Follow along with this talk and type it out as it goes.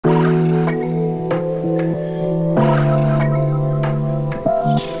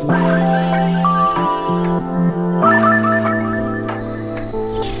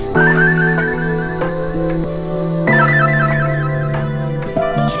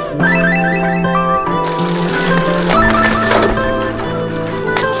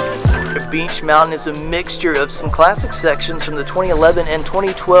Beech Mountain is a mixture of some classic sections from the 2011 and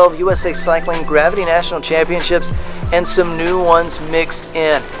 2012 USA Cycling Gravity National Championships and some new ones mixed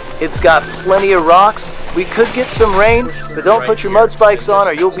in. It's got plenty of rocks. We could get some rain, but don't put your mud spikes on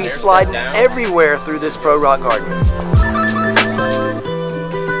or you'll be sliding everywhere through this Pro Rock Garden.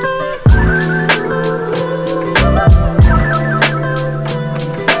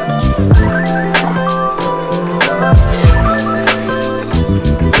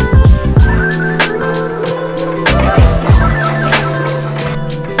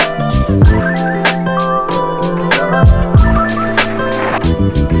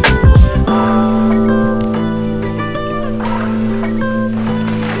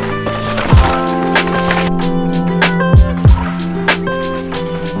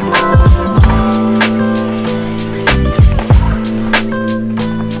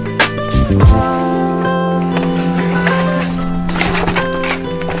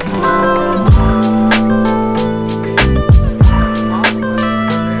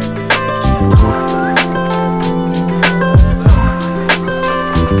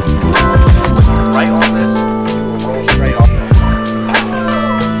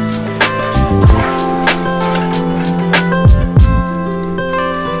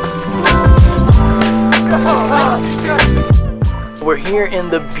 We're here in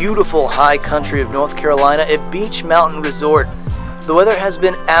the beautiful high country of North Carolina at Beech Mountain Resort. The weather has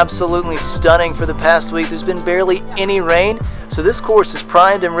been absolutely stunning for the past week. There's been barely any rain, so this course is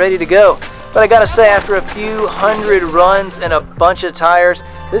primed and ready to go. But I gotta say, after a few hundred runs and a bunch of tires,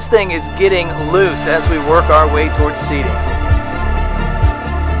 this thing is getting loose as we work our way towards seeding.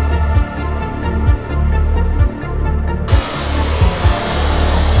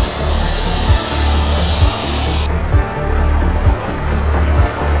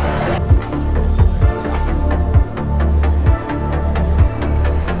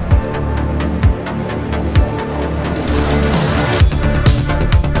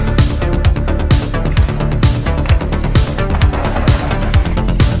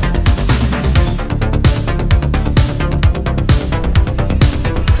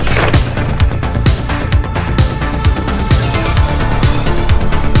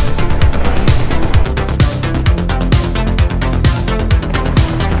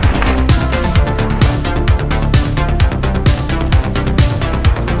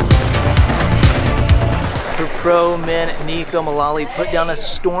 Pro men Nico Mullally put down a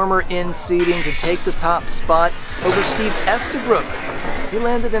stormer in seeding to take the top spot over Steve Estabrook. He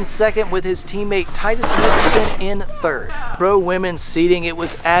landed in second with his teammate Titus Nicholson in third. Pro women's seeding, it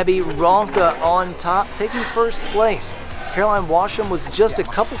was Abby Ronka on top, taking first place. Caroline Washam was just a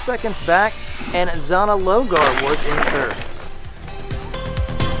couple seconds back, and Zana Logar was in third.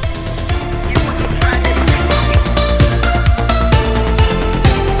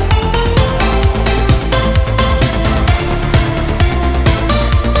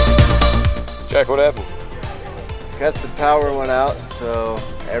 Jack, what happened? Guess the power went out, so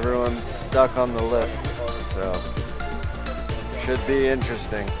everyone's stuck on the lift. So, should be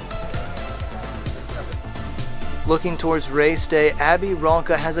interesting. Looking towards race day, Abby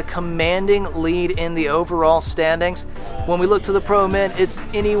Ronka has a commanding lead in the overall standings. When we look to the pro men, it's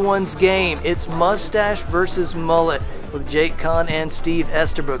anyone's game. It's mustache versus mullet, with Jake Kahn and Steve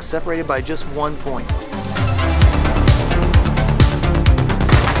Estabrook separated by just 1 point.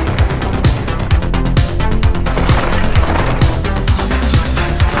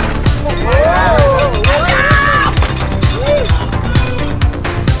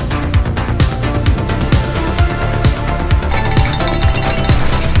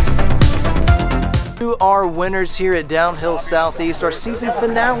 Our winners here at Downhill Southeast, our season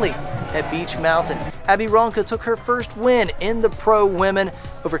finale at Beech Mountain. Abby Ronka took her first win in the pro women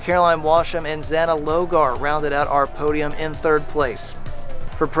over Caroline Washam, and Zana Logar rounded out our podium in third place.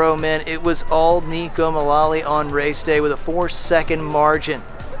 For pro men, it was all Nico Mullally on race day with a 4-second margin.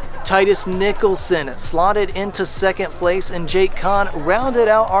 Titus Nicholson slotted into second place, and Jake Kahn rounded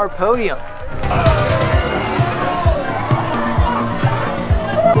out our podium.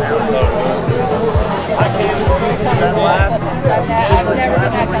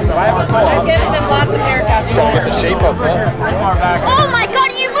 I've given them lots of haircuts. With the shape of that. Oh my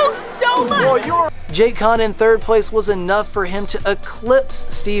god, you move so much! Jake Kahn in third place was enough for him to eclipse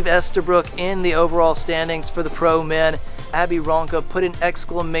Steve Estabrook in the overall standings for the pro men. Abby Ronka put an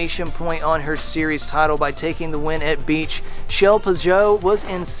exclamation point on her series title by taking the win at Beech. Shell Pajot was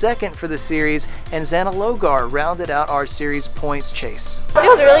in second for the series, and Xana Logar rounded out our series points chase. It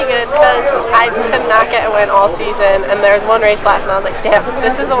was really good because I could not get a win all season, and there was one race left, and I was like, damn,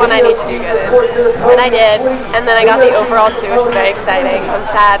 this is the one I need to do good in. And I did, and then I got the overall too, which was very exciting. I'm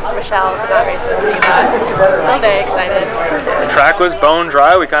sad Michelle did not race with me, but still very excited. The track was bone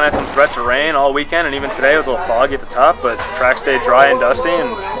dry. We kind of had some threats of rain all weekend, and even today it was a little foggy at the top, but the track stayed dry and dusty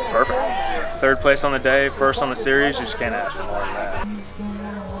and perfect. Third place on the day, first on the series, you just can't ask for more than that.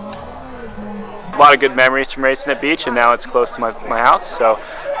 A lot of good memories from racing at Beech, and now it's close to my house, so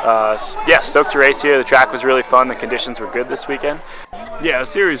yeah, stoked to race here. The track was really fun, the conditions were good this weekend. Yeah, the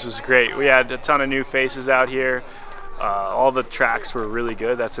series was great. We had a ton of new faces out here. All the tracks were really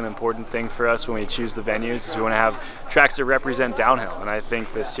good. That's an important thing for us when we choose the venues, is we want to have tracks that represent downhill, and I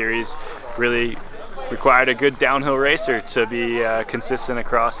think this series really required a good downhill racer to be consistent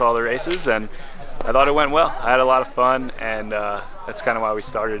across all the races, and I thought it went well. I had a lot of fun, and that's kind of why we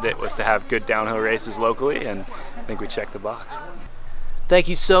started it, was to have good downhill races locally, and I think we checked the box. Thank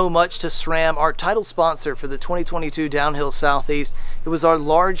you so much to SRAM, our title sponsor for the 2022 Downhill Southeast. It was our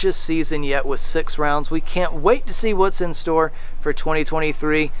largest season yet with 6 rounds. We can't wait to see what's in store for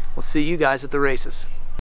 2023. We'll see you guys at the races.